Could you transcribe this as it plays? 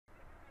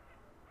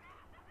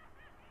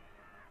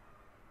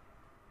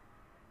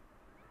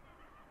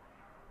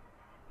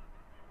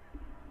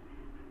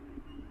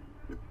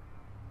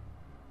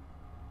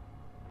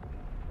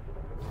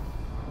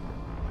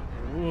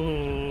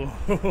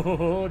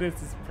Oh, this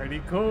is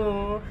pretty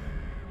cool.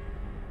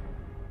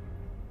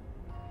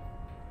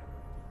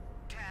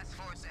 Task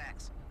Force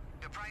X,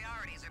 your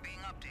priorities are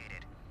being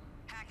updated.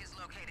 Hack is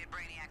located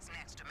Brainiac's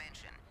next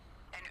dimension,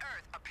 and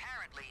Earth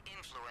apparently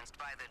influenced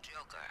by the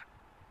Joker.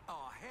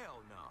 Oh,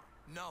 hell no.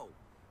 No,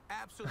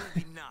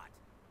 absolutely not.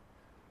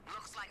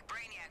 Looks like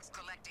Brainiac's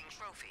collecting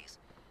trophies,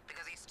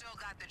 because he's still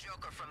got the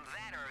Joker from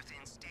that Earth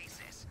in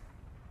stasis.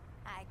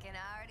 I can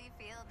already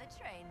feel the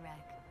train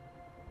wreck.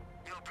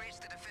 You'll breach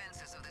the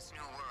defenses of this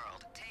new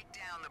world, take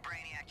down the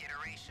Brainiac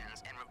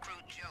iterations, and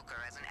recruit Joker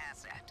as an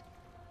asset.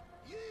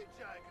 You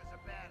Jokers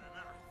are bad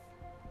enough,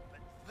 but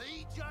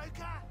the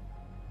Joker?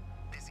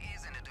 This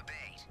isn't a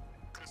debate.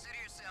 Consider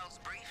yourselves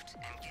briefed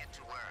and get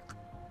to work.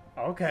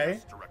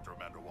 Okay. Yes, Director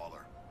Amanda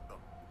Waller.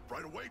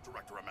 Right away,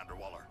 Director Amanda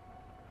Waller.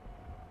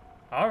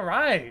 All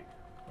right,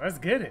 let's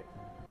get it.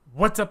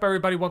 What's up,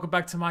 everybody? Welcome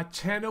back to my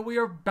channel. We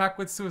are back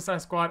with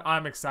Suicide Squad.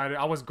 I'm excited.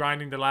 I was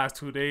grinding the last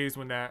 2 days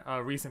when that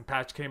recent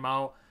patch came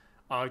out.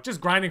 Just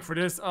grinding for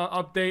this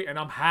update, and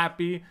I'm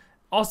happy.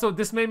 Also,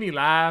 this made me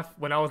laugh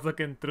when I was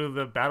looking through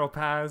the battle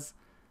pass.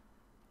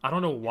 I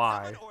don't know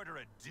why. Order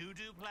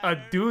A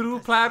doo-doo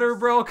platter,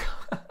 bro.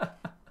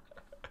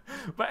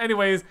 But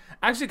anyways,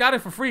 I actually got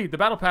it for free, the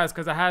battle pass,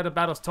 because I had a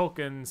battles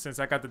token since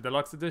I got the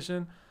deluxe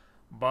edition.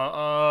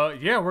 But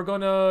yeah, we're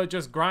gonna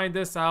just grind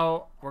this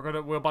out.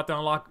 We're about to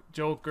unlock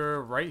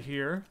Joker right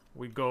here.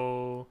 We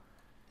go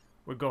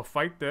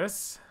fight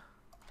this.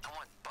 I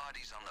want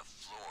bodies on the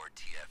floor,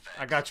 TFX.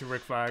 I got you,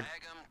 Rick Flag.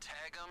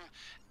 Tag 'em,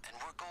 and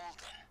we're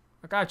golden.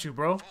 I got you,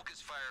 bro.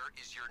 Focus fire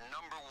is your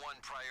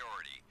 #1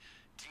 priority.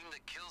 Team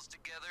that kills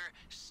together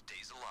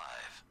stays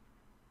alive.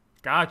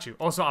 Got you.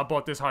 Also, I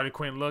bought this Harley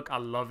Quinn look. I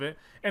love it.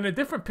 And the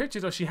different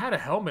pictures, though, she had a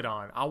helmet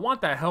on. I want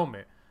that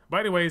helmet.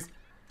 But anyways,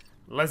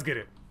 let's get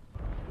it.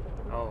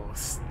 Oh,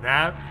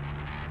 snap.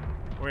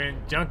 We're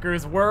in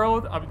Junker's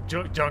world.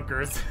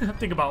 Junkers. I'm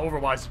thinking about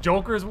Overwatch.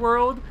 Joker's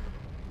world.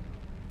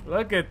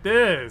 Look at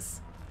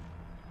this.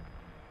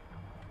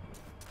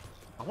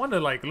 I want to,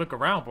 like, look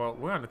around, but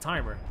we're on the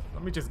timer.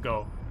 Let me just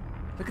go.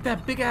 Look at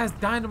that big-ass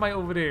dynamite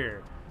over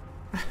there.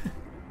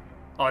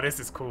 Oh,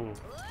 this is cool.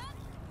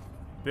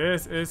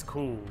 This is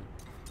cool.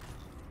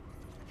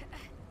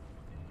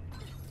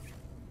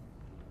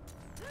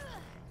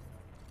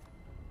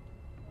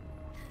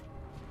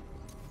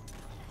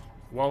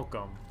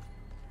 Welcome.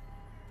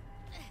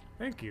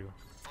 Thank you.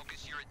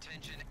 Focus your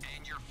attention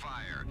and your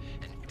fire,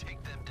 and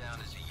take them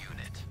down as a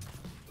unit.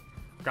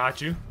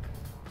 Got you.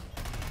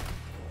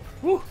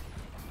 Woo!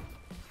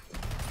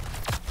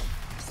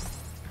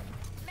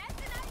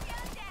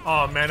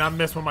 Oh man, I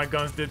missed when my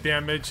guns did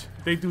damage.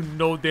 They do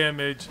no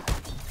damage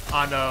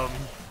on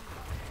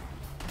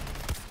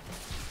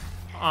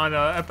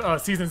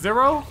season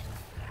 0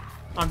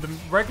 on the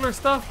regular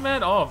stuff,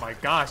 man. Oh my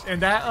gosh. And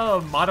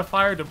that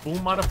modifier, the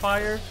boom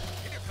modifier,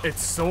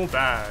 it's so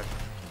bad.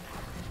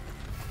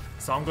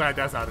 So I'm glad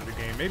that's out of the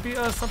game. Maybe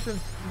something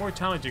more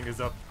challenging is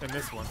up in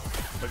this one.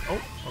 But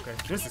oh, okay,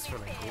 this is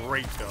feeling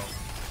great though.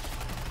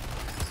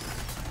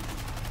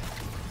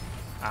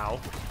 Ow.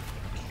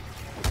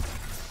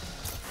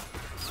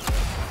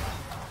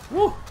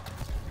 Woo!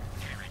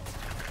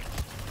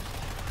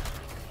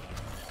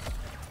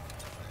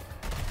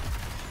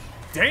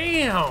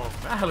 Damn!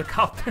 That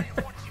helicopter.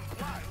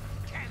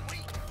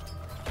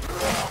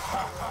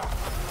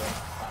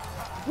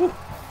 Woo!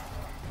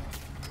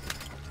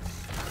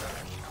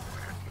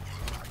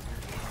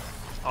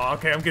 Oh,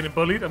 okay, I'm getting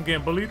bullied. I'm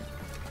getting bullied.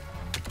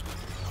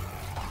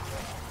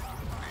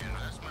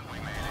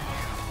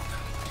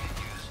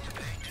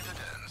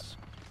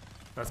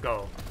 Let's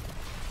go.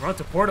 Run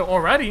to portal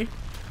already?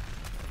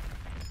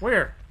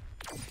 Where?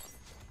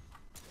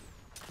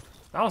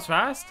 That was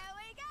fast.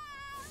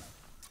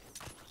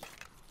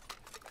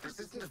 This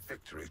isn't a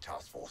victory,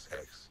 Task Force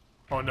X.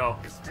 Oh no.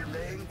 It's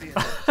delaying the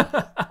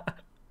inevitable.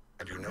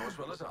 And you know as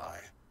well as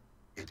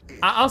it is.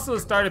 I also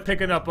started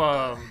picking up,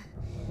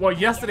 well,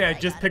 yesterday I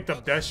just picked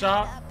up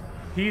Deathshot.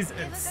 He's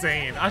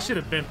insane. I should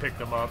have been picked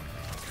him up.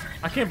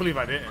 I can't believe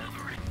I didn't.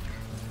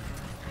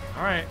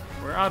 Alright,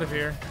 we're out of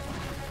here.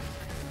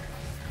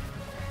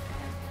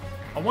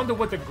 I wonder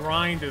what the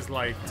grind is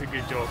like to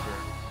get Joker.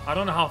 I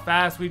don't know how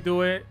fast we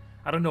do it.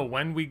 I don't know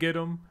when we get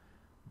him.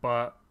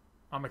 But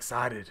I'm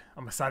excited.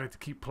 I'm excited to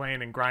keep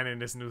playing and grinding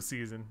this new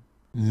season.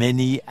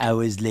 Many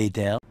hours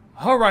later.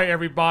 Alright,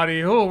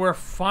 everybody. Oh, we're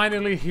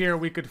finally here.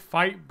 We could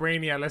fight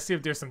Brainiac. Let's see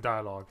if there's some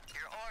dialogue.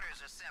 Your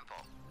orders are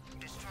simple.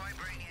 Destroy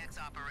Brainiac's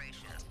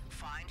operations,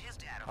 find his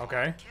data vault,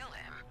 Okay. kill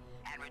him,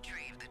 and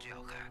retrieve the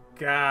Joker.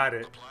 Got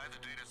it. Apply the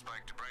data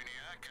spike to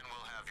Brainiac, and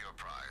we'll have your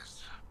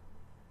prize.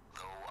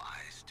 Though I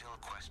still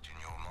question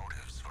your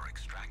motives for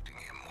extracting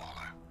him,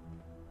 Waller.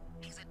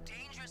 He's a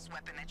dangerous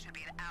weapon that should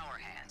be in our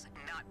hands,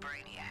 not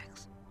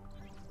Brainiac's.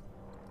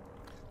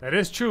 That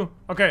is true.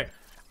 Okay.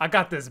 I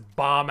got this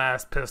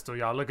bomb-ass pistol,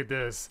 y'all. Look at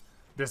this.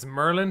 This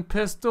Merlin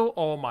pistol.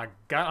 Oh my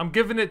god. I'm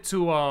giving it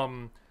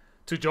to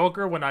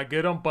Joker when I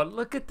get him. But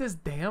look at this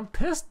damn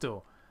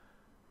pistol.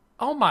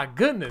 Oh my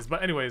goodness.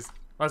 But anyways,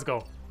 let's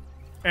go.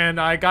 And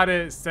I got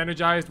it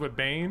synergized with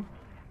Bane.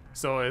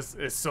 So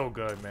it's so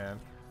good, man.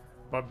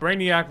 But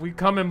Brainiac, we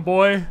coming,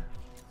 boy.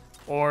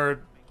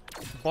 Or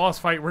boss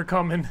fight, we're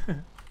coming.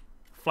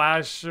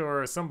 Flash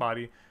or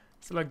somebody.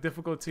 Select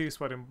difficulty,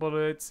 sweating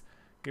bullets.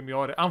 Give me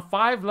all that. I'm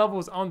 5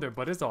 levels under,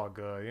 but it's all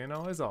good, you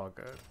know? It's all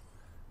good.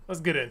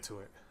 Let's get into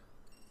it.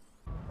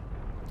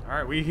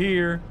 Alright, we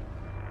here.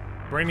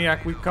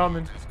 Brainiac, we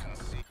coming.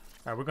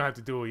 Alright, we're gonna have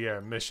to do, yeah,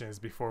 missions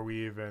before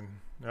we even...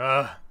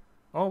 Oh,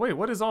 wait,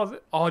 what is all this?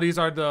 Oh, these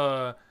are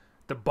the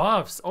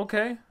buffs.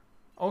 Okay.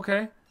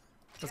 Okay.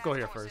 Let's go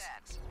here first.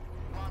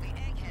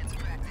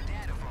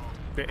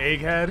 The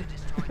egghead?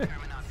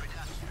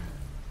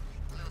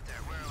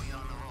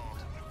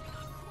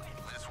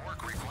 This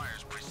work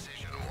requires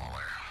precision,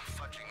 Waller.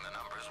 Fudging the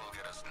numbers will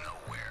get us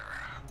nowhere.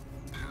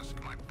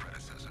 Ask my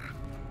predecessor.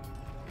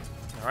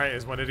 Alright,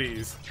 it's one of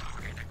these.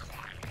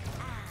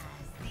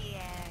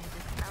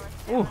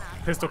 Ooh,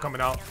 pistol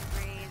coming out.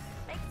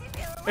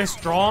 It's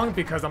strong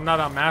because I'm not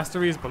on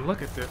masteries, but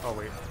look at this. Oh,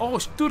 wait. Oh,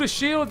 through the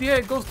shield? Yeah,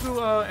 it goes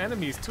through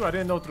enemies, too. I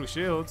didn't know through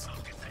shields.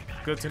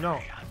 Good to know.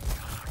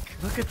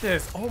 Look at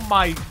this. Oh,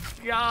 my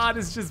God.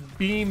 It's just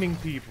beaming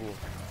people.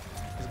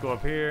 Let's go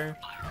up here.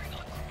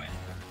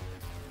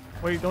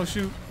 Wait, don't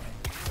shoot.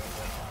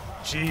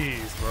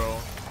 Jeez, bro.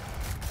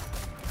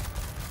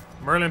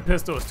 Merlin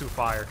pistol is too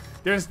fire.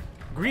 There's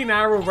Green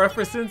Arrow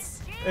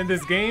references in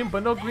this game,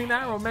 but no Green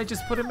Arrow, man.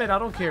 Just put him in. I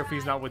don't care if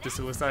he's not with the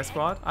Suicide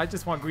Squad. I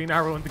just want Green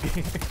Arrow in the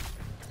game.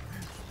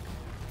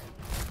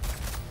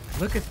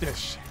 Look at this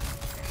shit.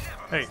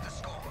 Hey.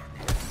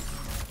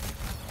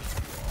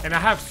 And I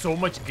have so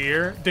much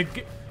gear.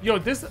 Yo,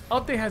 this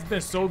update has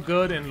been so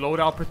good in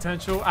loadout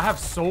potential. I have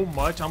so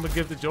much I'm gonna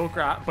give the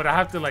Joker, but I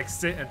have to like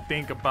sit and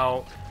think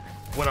about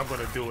what I'm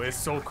gonna do. It's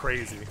so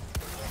crazy.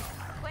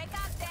 Quick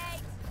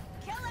update.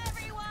 Kill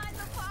everyone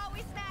before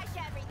we smash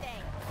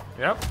everything.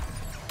 Yep.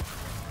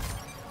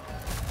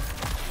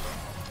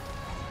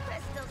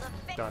 Crystals are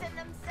fixing Done.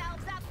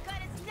 themselves up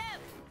good as new.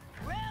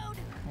 Rude.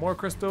 More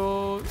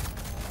crystal.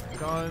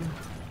 Gun.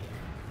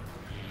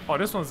 Oh,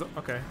 this one's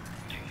okay.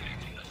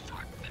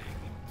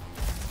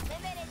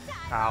 Limited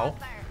time Ow.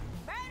 offer.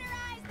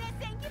 Murderize this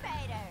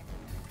incubator.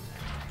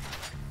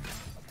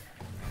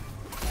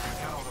 It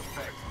cannot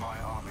affect my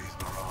army's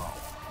morale.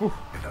 Whew.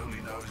 It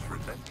only knows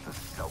relentless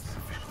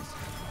self-sufficiency.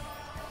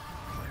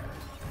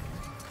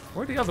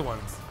 Where are the other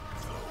ones?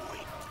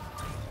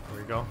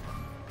 There we go.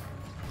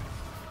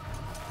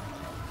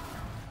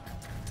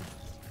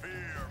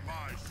 Fear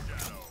my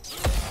shadow.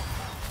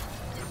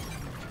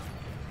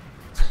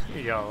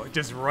 Yo,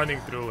 just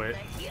running through it. The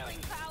healing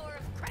power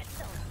of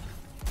crystals.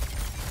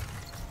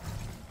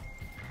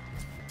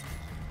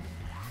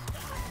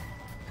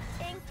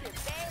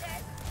 Incubator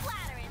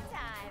splattering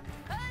time.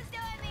 Who's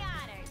doing the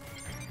honors?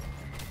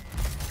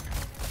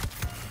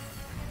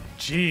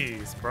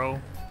 Jeez, bro.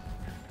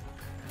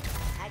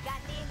 I got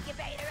the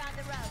incubator on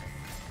the ropes.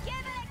 Give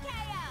it a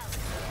KO.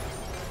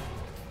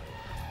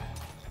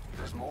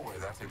 There's more where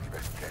that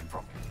incubator came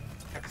from.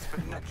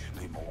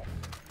 Exponentially more.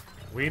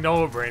 We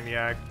know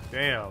Brainiac.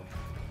 Damn.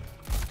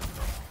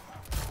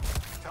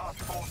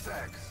 Task Force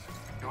X.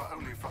 You are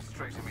only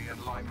frustrating me in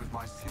line with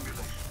my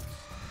simulations.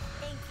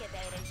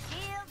 Incubator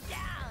shield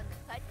down.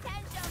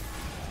 Potential.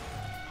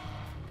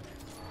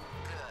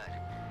 Good.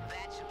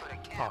 That should put a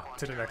cap on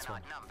To the next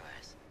one. juggernaut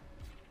numbers.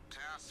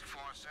 Task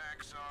Force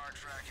X are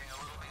tracking a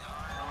little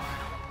behind where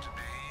I hope to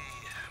be.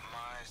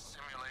 My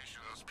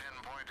simulations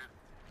pinpointed.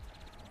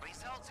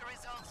 Results are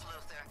results,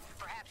 Luther.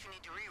 Perhaps you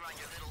need to rerun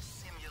your little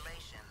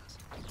simulations.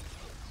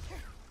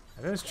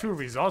 That is true.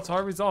 Results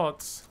are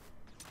results.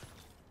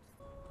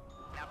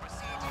 Now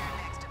proceed to your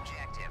next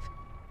objective.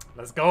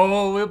 Let's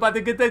go. We're about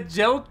to get the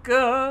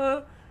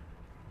Joker.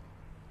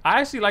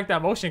 I actually like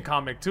that motion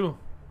comic too.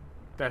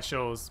 That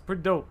shows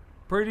pretty dope.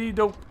 Pretty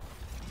dope.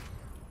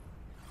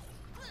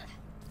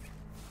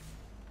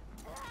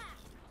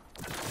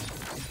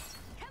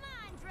 Come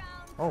on, drone.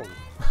 Oh,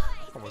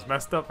 almost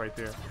messed up right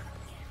there.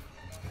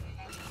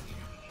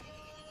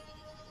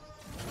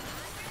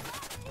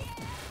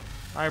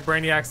 All right,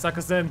 Brainiac, suck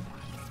us in.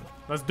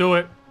 Let's do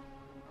it.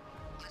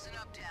 Listen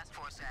up, Task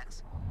Force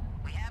X.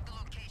 We have the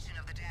location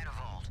of the data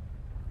vault.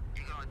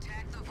 You're gonna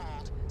attack the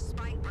vault,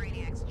 spike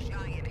Brainiac's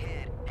giant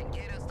head, and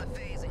get us the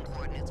phasing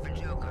coordinates for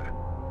Joker.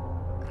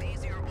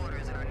 These are your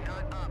orders and are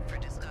not up for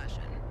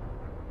discussion.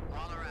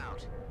 Waller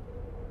out.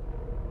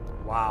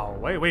 Wow.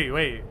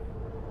 Wait.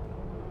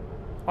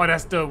 Oh,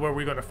 that's the where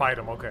we're gonna fight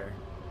him. Okay.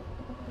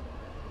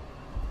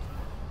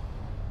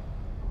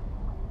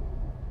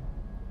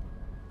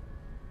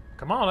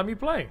 Come on, let me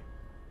play.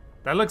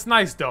 That looks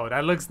nice, though.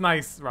 That looks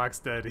nice,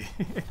 Rocksteady.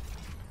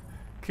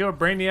 Kill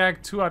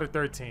Brainiac 2 out of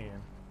 13.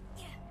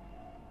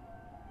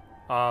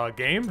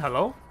 Game?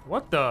 Hello?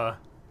 What the?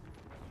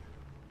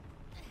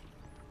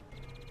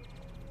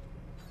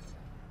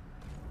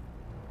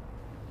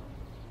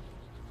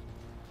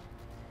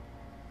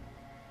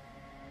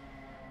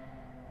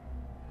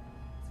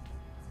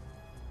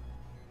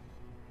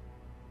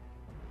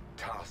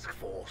 Task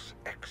Force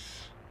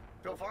X.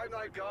 You'll find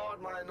I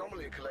guard my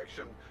anomaly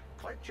collection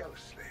quite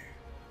jealously.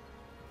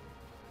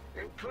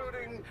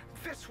 including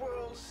this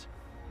world's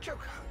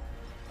Joker.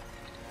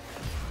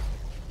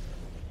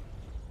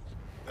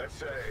 Let's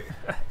say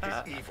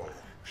his evil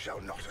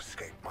shall not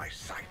escape my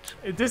sight.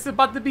 This is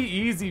about to be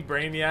easy,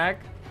 Brainiac.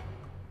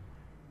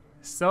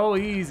 So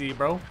easy,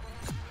 bro.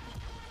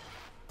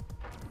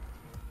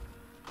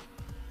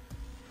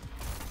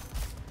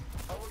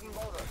 I wouldn't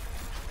bother.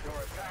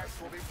 Your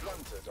attacks will be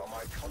blunted on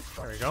my construct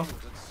There we go.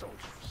 shielded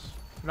soldiers.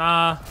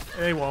 Nah,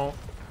 they won't.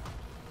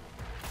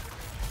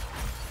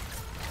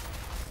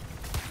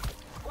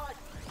 Squad,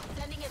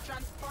 sending a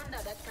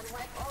transponder that can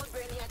wipe all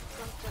Brainiac's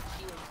construct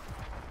shields.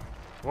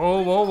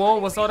 Whoa, whoa, whoa!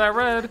 What's all that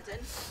red? He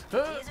isn't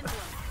one.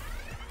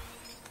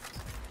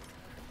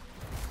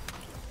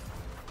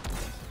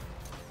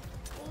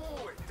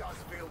 Oh, it does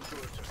feel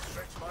good to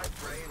stretch my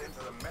brain into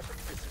the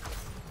metaphysical.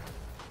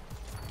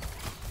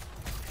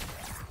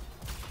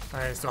 All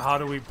right, so how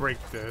do we break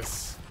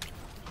this?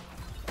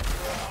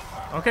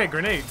 Okay,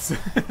 grenades. These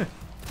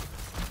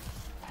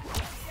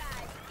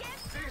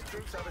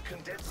troops have a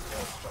condensed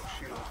construct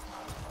shield.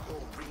 Your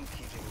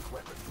ring-heating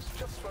weapons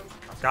just won't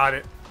cut it. Got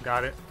it.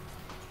 Got it.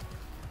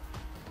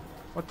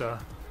 What the?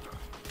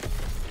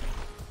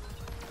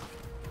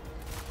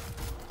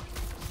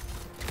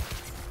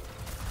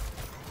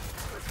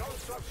 The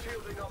construct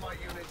shielding on my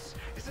units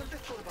is a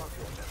little above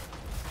your level.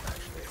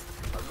 Actually,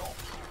 a lot.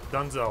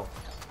 Dunzo.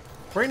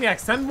 Brainiac,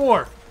 send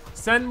more.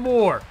 Send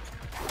more.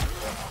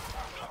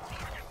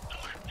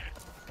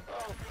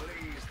 Oh,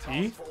 please,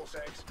 E? Task Force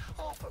X,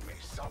 offer me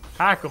some.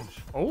 Hack him.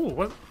 Oh,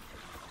 what?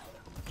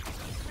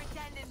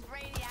 Pretending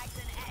Brainiac's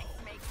an X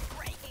makes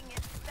breaking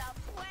his stuff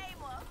way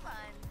more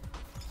fun.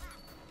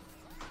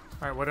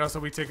 All right, what else are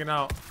we taking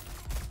out?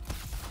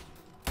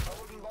 I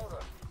wouldn't bother.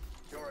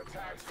 Your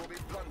attacks will be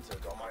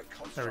blunted on my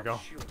construct There we go.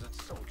 shielded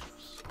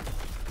soldiers.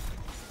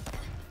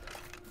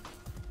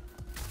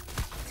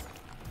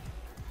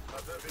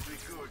 A perfectly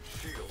good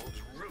shield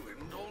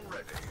ruined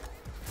already.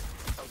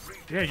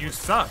 A Yeah, you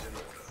suck. in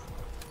order.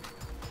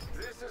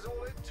 This is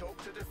all it took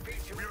to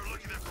defeat you. We're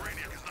lucky that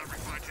Brainiac has not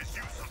refined his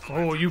use of the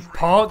Oh, you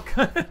punk.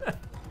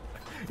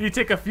 You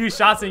take a few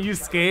shots and you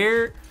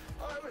scared?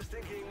 I was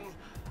thinking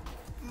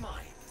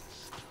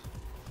mines.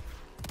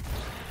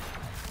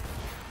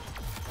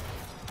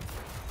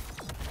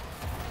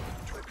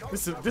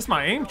 This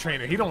my aim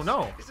trainer. He don't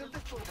know. Is a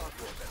little above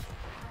your level.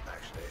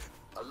 Actually,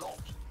 a lot.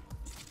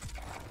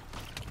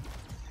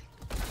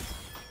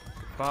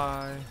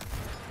 Bye.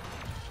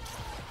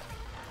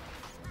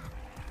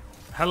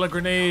 Hella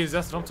grenades.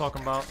 That's what I'm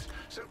talking about.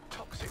 So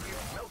toxic you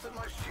melted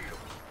my shield.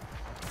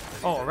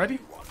 Oh, already? Ooh,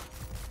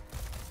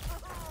 I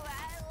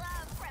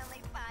love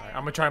friendly fire.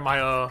 I'm gonna try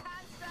my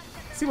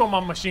see what my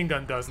machine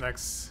gun does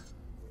next.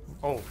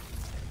 Oh,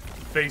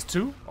 phase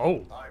 2.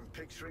 Oh, I'm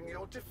picturing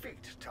your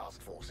defeat,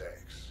 Task Force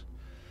X.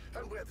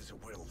 And where there's a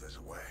will, there's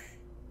a way.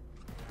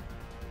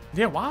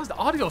 yeah. Why is the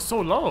audio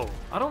so low?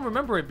 I don't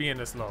remember it being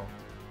this low.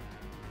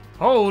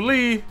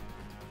 Holy!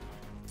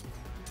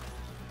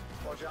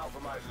 Watch out for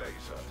my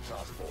laser,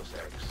 Task Force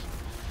X.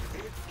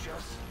 It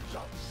just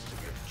loves to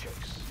give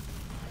chase.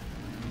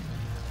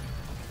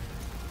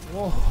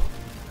 Whoa.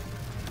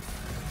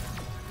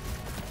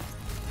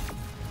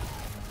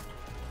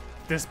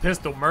 This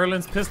pistol,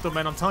 Merlin's pistol,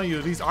 man. I'm telling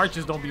you, these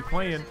archers don't be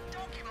playing.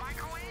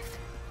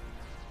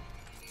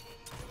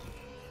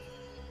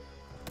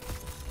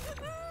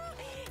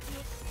 The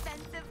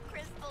expensive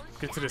crystal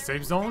Get to the shattering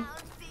safe zone.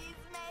 sounds these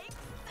make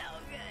so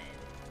good.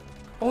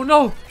 Oh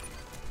no!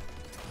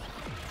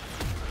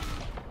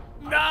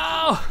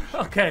 No!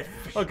 Okay,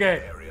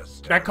 okay.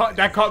 That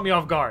caught me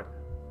off guard.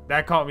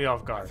 That caught me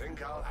off I guard.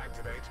 think I'll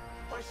activate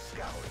my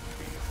scouring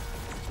field.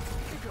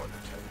 Keep you on your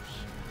toes.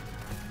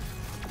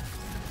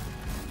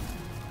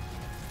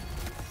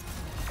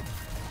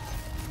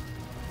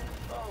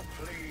 Oh,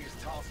 please,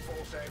 Task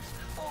Force X,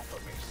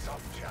 offer me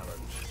some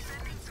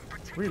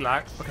challenge.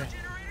 Relax. Okay.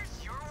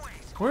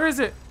 Where is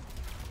it?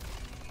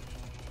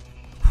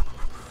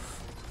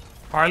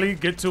 Harley,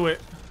 get to it.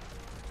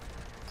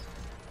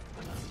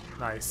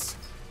 Nice.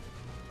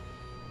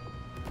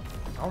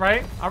 All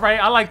right.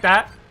 I like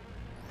that.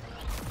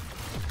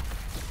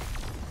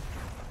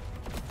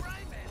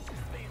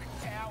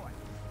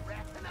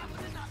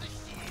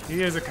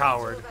 He is a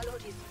coward.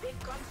 Overload his big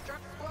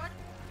construct squad.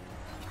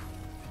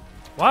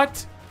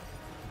 What?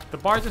 The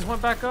bar just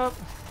went back up?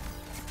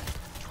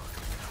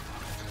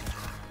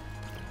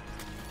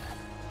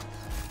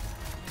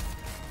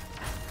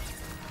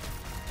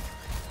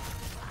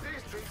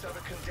 These troops have a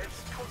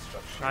condensed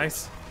construct shield.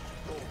 Nice.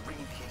 Your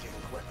ring-heating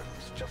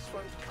weapons just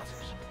won't cut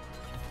it.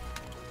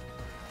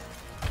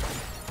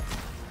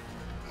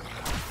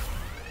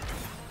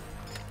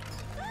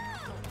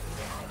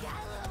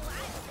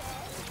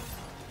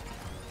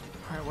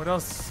 All right, what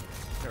else?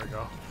 There we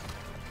go.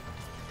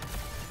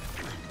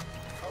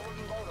 I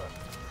wouldn't bother.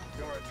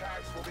 Your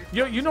attacks will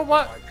be You know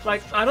what?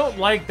 Like, I don't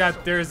like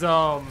that there's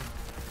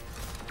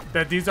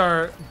that these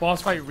are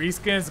boss fight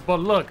reskins, but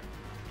look,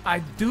 I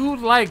do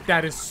like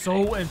that it's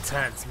so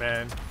intense,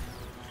 man.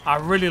 I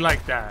really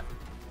like that.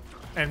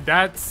 And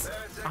that's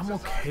I'm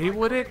okay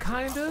with it,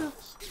 kinda.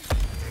 Here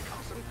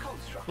comes some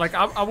construct like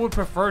I would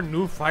prefer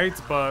new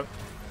fights, but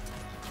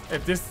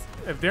if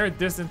they're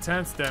this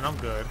intense, then I'm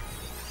good.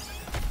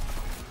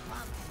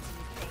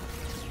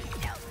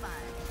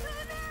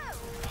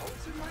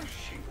 Holes in my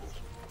shield.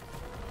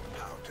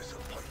 How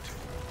disappointing.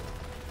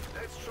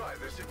 Let's try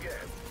this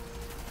again.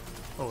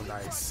 Oh,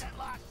 nice. That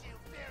last shield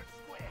fair and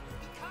square.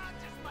 You can't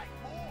just make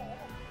more.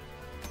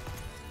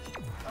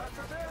 I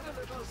prepared a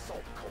little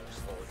assault course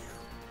for you.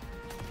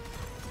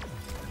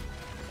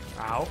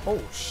 Ow.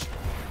 Oh, sh.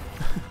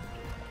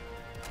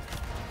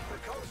 The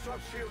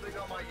construct shielding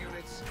on my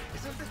units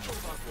is a little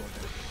muffled.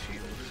 The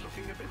shield is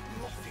looking a bit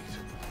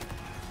moth-eaten.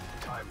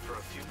 Time for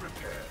a few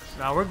repairs.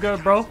 Now we're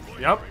good, bro.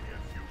 Yep. I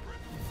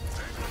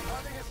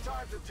think it's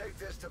time to take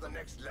this to the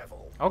next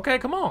level. Okay,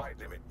 come on. I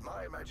limit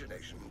my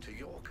imagination to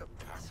your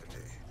capacity.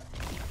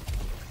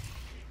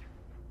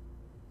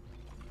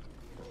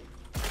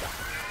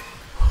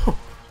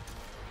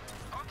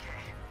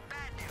 Okay,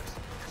 bad news.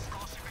 The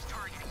skull ship is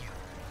targeting you.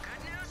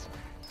 Good news?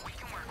 We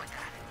can work with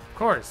that. Of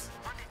course.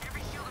 Onto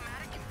every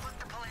shield-o-matic and flip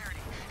the polarity.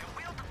 And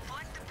we'll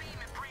deflect the beam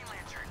at Green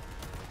Lantern.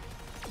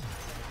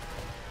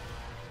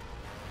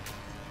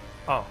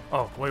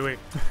 Oh, wait.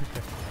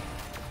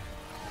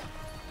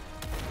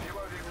 You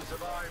won't even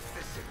survive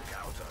this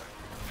encounter.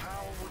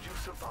 How would you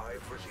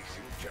survive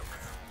releasing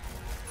Joker?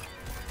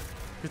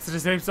 Get to the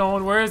safe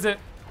zone. Where is it?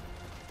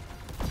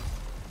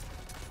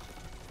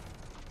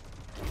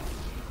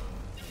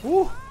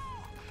 Woo.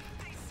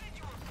 They said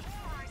you were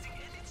polarizing,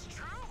 and it's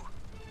true.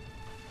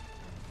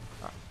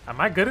 Am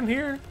I good in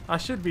here? I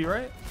should be,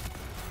 right?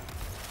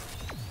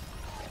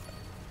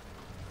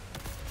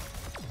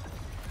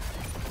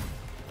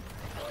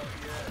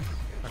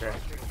 Okay.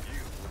 Interacting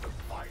you with a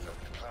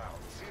violent clown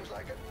seems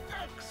like an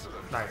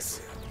excellent Nice.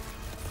 idea.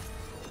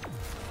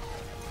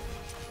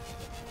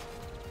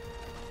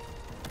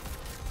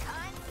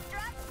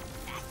 Construct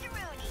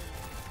macaroni.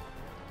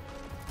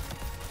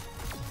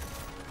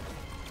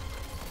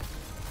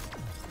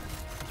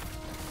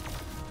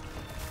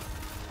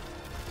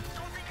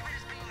 Don't think of it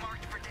as being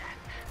marked for death.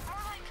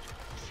 More like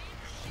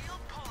cheap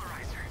shield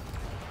polarizer.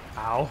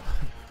 Ow.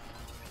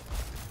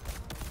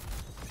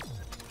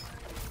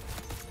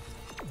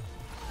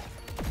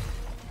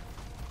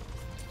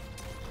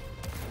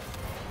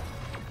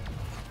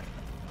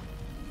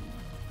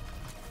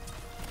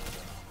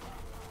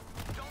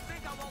 Don't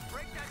think I won't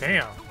break that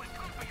Damn. shit to and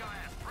come for your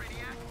ass,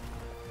 Brainiac.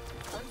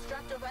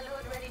 Construct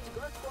overload ready to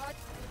go, squad.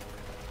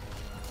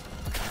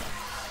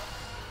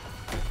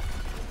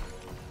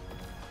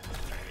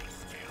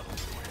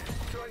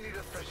 Do I need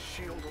a fresh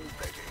shield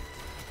already?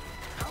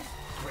 How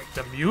great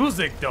The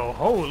music, though.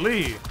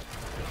 Holy.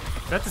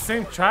 Is that the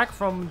same track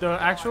from the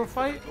actual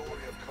fight? glory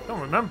of Don't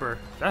remember.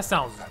 That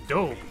sounds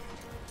dope.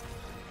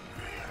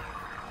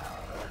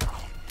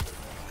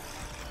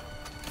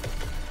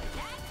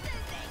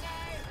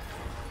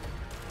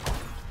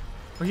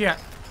 But yeah.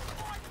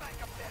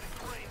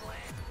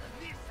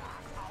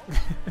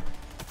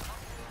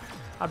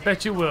 I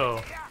bet you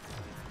will.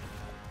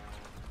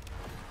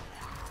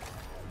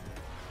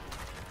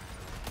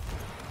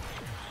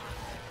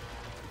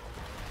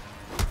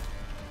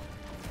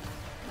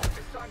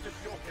 It's time to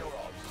show your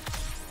odds.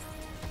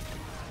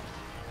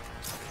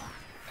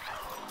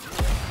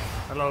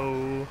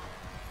 Hello.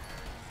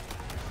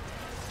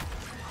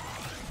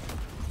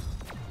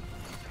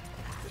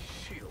 The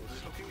shield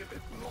is looking a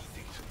bit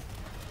moth-eaten.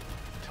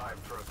 Time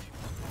for a few.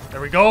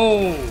 There we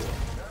go.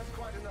 That's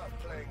quite enough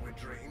playing with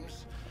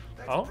dreams.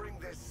 Let's Oh. bring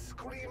this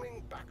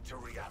screaming back to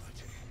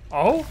reality.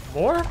 Oh,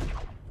 more?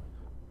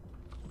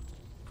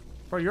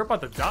 Bro, you're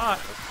about to die.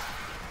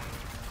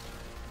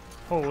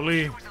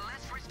 Holy. There was a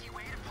less risky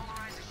way to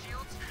polarize the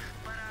shields,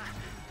 but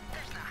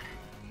there's not.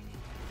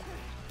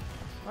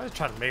 I was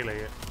trying to melee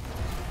it.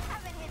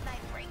 Haven't hit my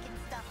breaking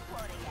stuff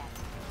quota yet.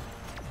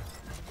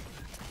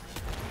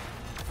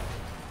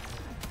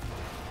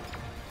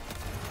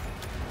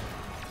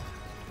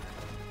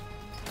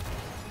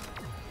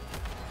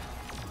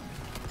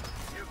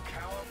 You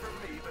cower from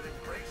me, but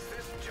embrace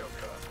this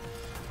Joker.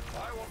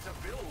 I want to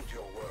build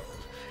your world.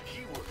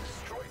 He will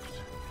destroy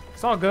it.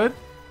 It's all good.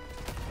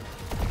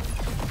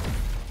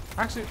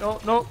 Actually, oh,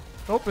 no.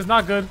 Nope, it's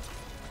not good.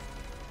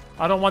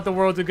 I don't want the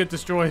world to get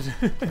destroyed.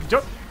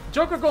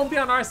 Joker gonna be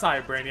on our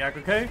side, Brainiac,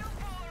 okay?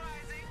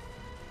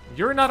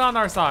 You're not on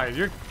our side.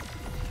 You're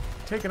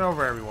taking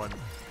over everyone.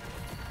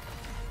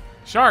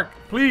 Shark,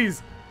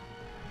 please.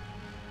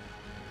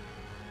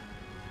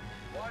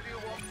 Why do you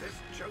want this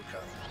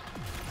Joker?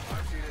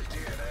 I've seen his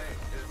DNA,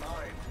 his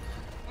mind.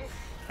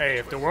 Hey,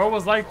 if the world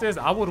was like this,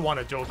 I would want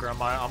a Joker on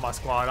my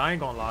squad. I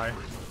ain't gonna lie.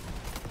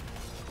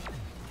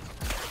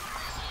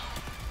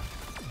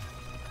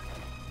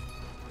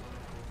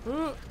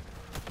 Ooh.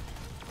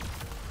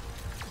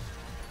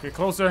 Get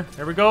closer.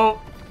 There we go.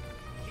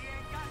 He ain't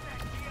got that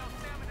GL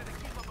stamina to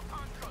keep up a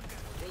pond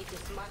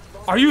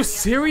cooker. Are you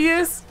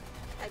serious?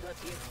 I got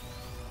you.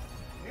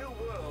 New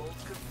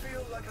worlds could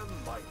feel like a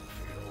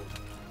minefield.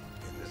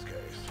 In this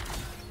case,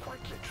 quite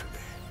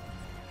literally.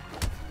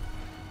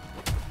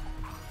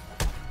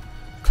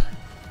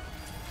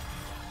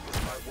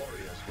 My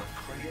warriors were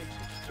created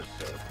to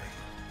serve me.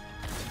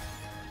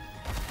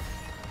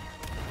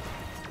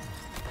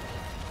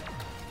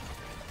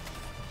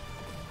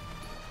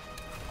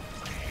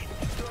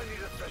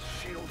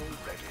 shield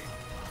already.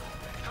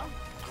 How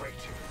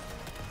grating.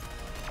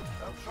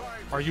 I'll try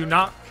and Are you show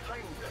not?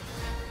 kindness.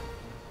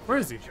 Where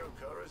is he?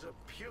 Joker is a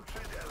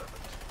putrid element.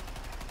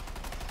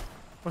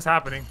 What's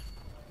happening?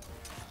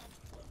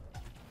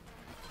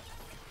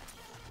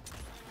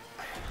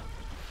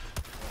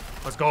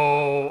 Let's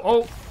go.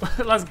 Oh,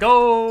 let's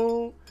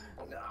go.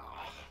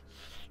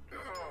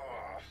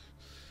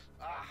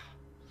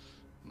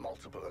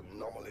 Multiple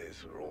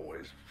anomalies are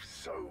always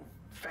so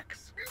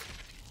vexing.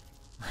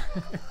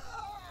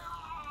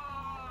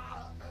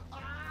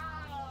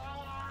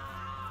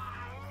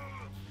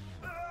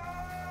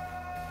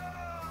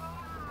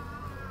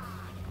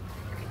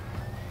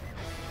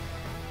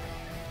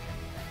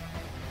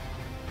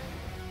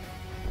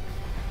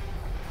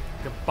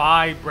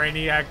 Goodbye,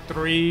 Brainiac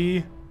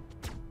 3.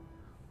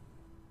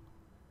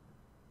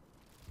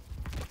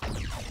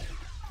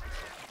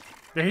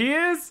 There he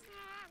is.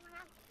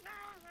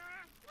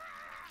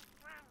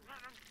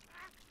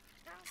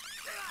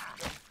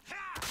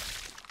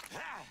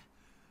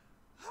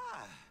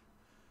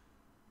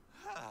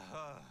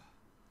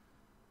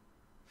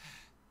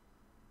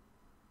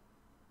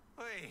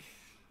 Wait,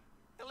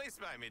 at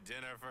least buy me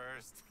dinner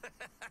first.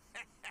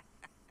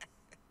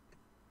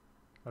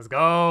 Let's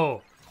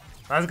go.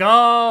 Let's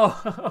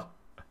go.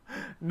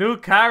 New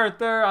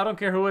character. I don't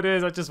care who it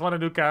is. I just want a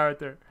new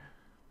character.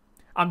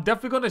 I'm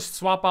definitely going to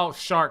swap out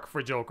Shark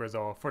for Joker,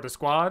 though, for the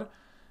squad.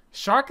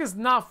 Shark is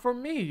not for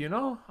me, you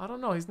know? I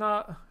don't know. He's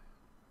not...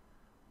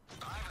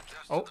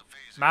 Oh,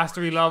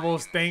 mastery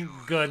levels. Thank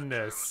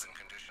goodness.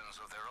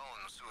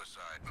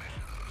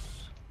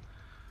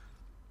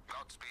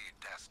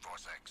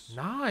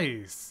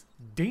 Nice.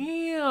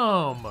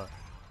 Damn.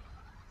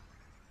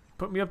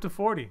 Put me up to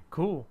 40.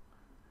 Cool.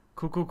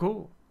 Cool, cool,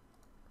 cool.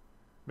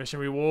 Mission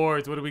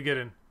rewards. What are we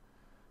getting?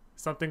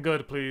 Something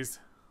good, please.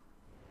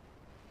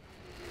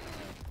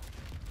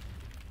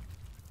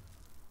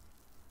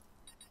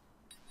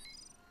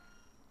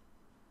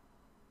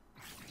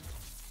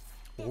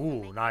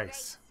 Ooh,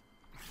 nice.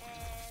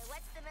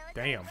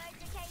 Damn.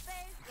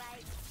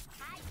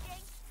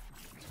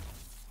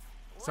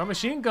 Some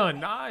machine gun.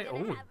 Nice.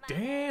 Oh,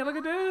 damn. Look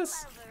at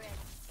this.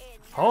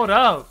 Hold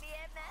up.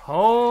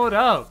 Hold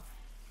up.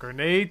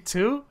 Grenade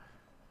 2.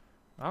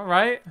 All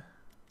right.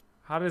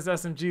 How does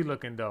SMG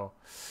looking, though?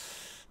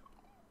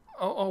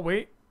 Oh,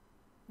 wait.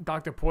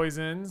 Dr.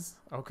 Poisons.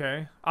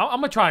 Okay. I'm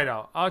going to try it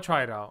out. I'll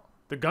try it out.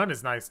 The gun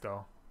is nice,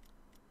 though.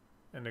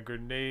 And the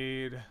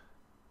grenade.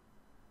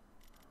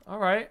 All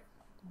right.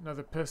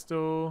 Another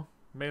pistol.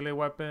 Melee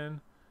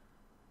weapon.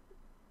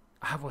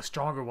 I have a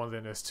stronger one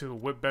than this, too.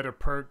 With better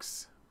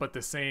perks, but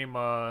the same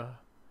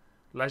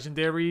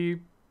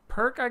legendary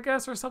perk, I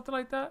guess, or something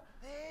like that.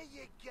 There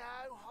you go,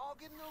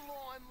 hogging the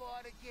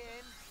limelight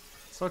again.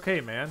 It's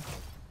okay, man.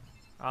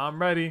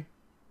 I'm ready.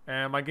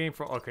 And my game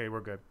for... Okay,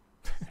 we're good.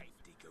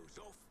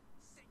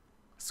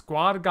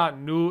 Squad got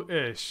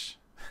new-ish.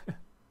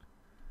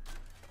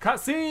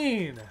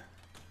 Cutscene!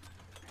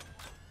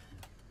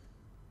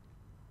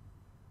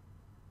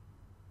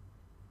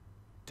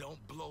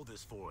 Don't blow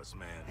this for us,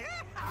 man.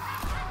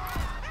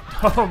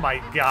 Oh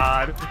my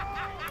god.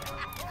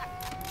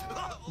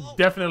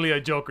 Definitely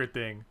a Joker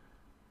thing.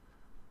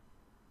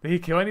 Did he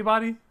kill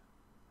anybody?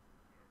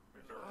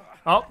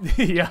 Oh,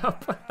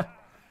 yep.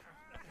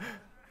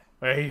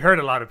 Well, he hurt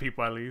a lot of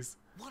people at least.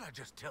 What'd I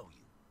just tell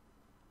you?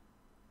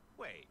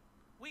 Wait,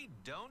 we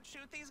don't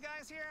shoot these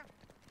guys here?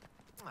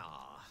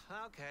 Aw,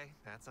 okay,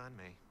 that's on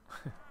me.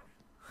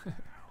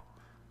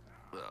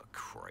 Oh,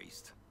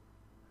 Christ.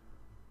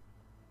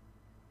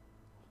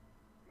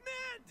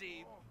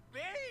 Mandy,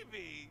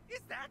 baby,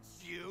 is that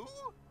you?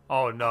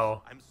 Oh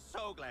no. I'm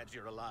so glad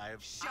you're alive.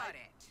 Shut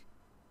it!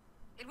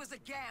 It was a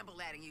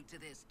gamble adding you to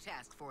this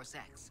Task Force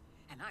X,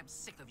 and I'm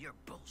sick of your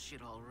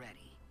bullshit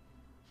already.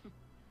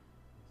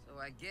 So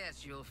I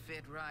guess you'll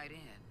fit right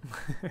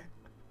in.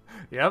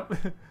 Yep.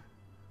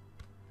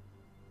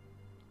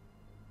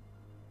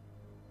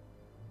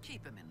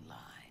 Keep him in line.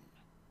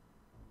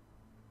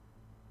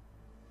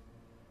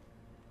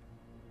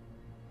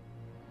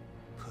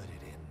 Put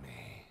it in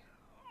me.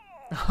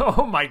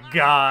 Oh my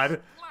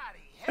god.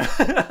 Bloody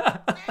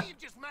hell. Now you've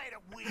just made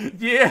it weird.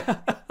 Yeah.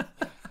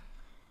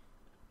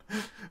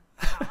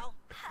 Pal.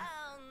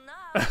 Oh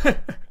no.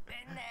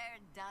 Been there,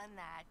 done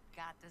that,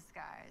 got the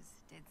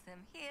scars, did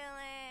some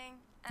healing.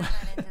 I'm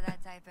not into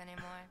that type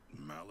anymore.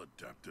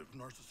 Maladaptive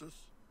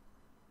narcissists?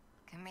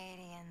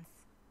 Comedians.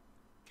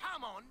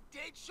 Come on,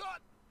 Deadshot.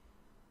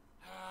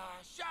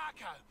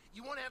 Sharko,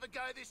 you want to have a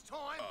go this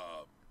time?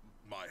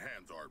 My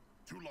hands are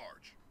too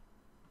large.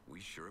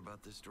 We sure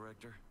about this,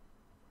 Director?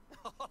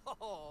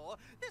 Oh,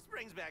 this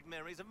brings back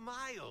memories of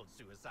my old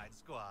Suicide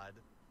Squad.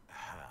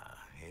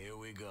 Here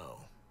we go.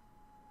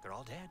 They're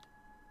all dead.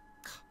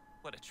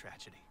 What a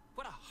tragedy.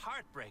 What a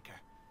heartbreaker.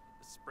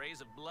 The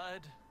sprays of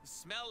blood, the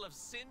smell of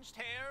singed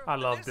hair. I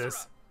the love viscera.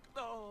 this.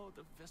 Oh,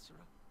 the viscera.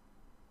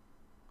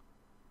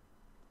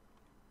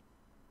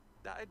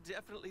 I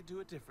definitely do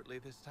it differently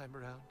this time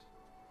around.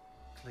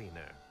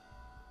 Cleaner.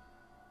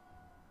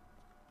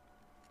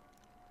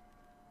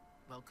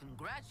 Well,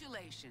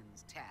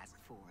 congratulations, Task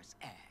Force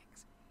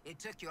X. It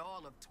took you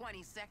all of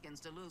 20 seconds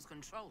to lose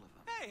control of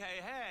them. Hey,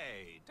 hey,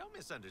 hey! Don't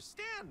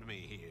misunderstand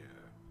me here.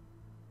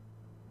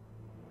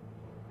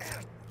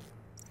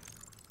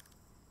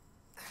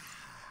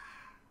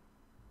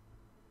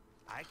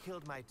 I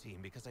killed my team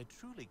because I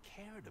truly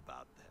cared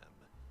about them.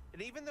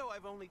 And even though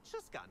I've only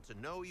just gotten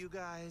to know you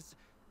guys,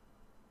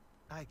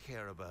 I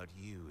care about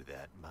you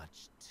that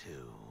much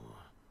too.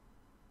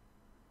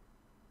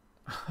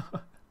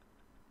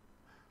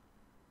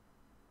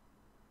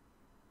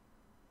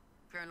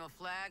 Colonel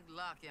Flagg,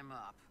 lock him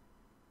up.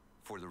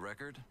 For the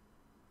record,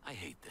 I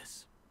hate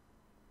this.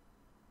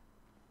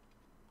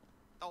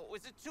 Oh,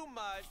 is it too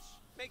much?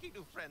 Making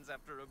new friends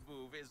after a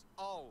move is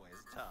always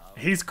tough.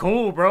 He's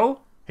cool,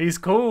 bro. He's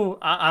cool.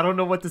 I don't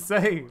know what to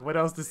say. What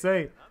else to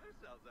say? Other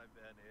cells I've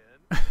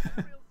been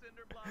in. Real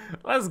cinder block.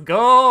 Let's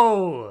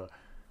go.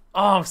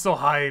 Oh, I'm so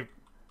hyped.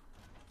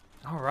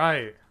 All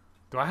right.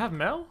 Do I have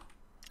Mel?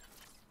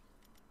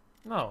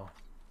 No.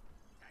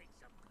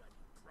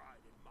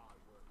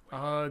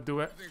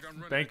 Do it.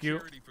 Thank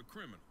you.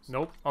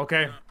 Nope.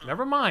 Okay.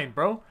 Never mind,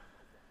 bro.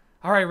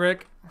 All right,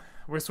 Rick.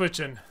 We're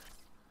switching.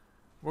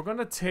 We're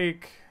gonna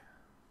take...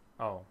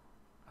 Oh.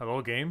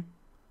 Hello, game?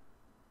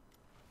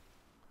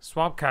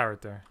 Swap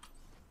character.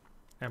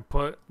 And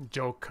put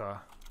Joker.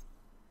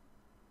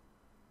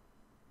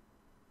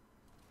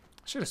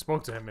 Should have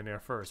spoke to him in there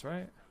first,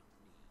 right?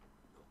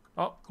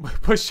 Oh,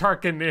 put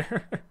Shark in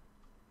there.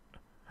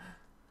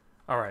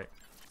 Alright.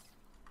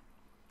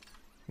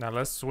 Now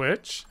let's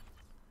switch.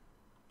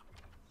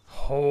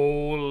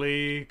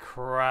 Holy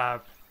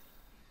crap.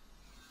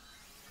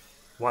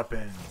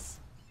 Weapons.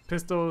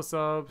 Pistol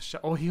sub.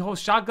 Oh, he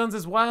holds shotguns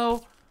as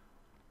well.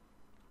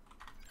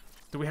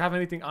 Do we have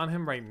anything on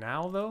him right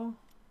now, though?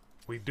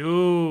 We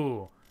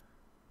do.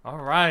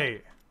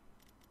 Alright.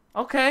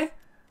 Okay.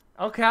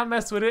 Okay, I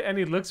mess with it.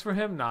 Any looks for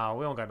him? Nah,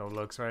 we don't got no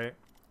looks, right?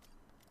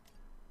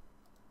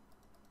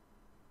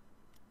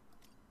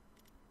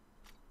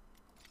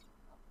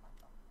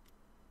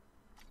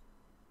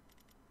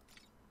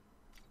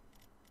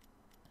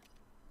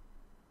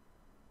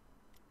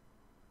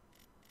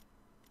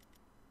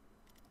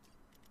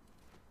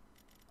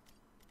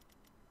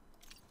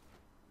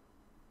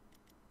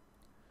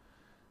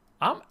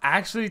 I'm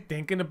actually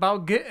thinking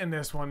about getting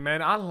this one,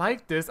 man. I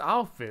like this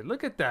outfit.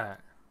 Look at that.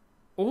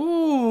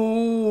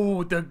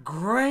 Ooh, the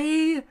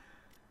gray.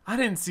 I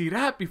didn't see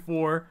that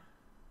before.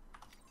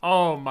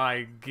 Oh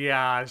my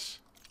gosh.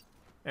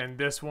 And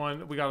this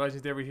one, we got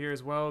legendary here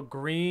as well.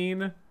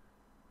 Green.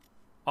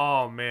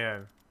 Oh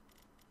man.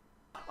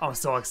 I'm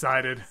so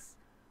excited.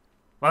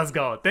 Let's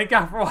go. Thank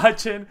y'all for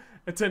watching.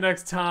 Until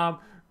next time,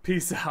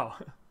 peace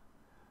out.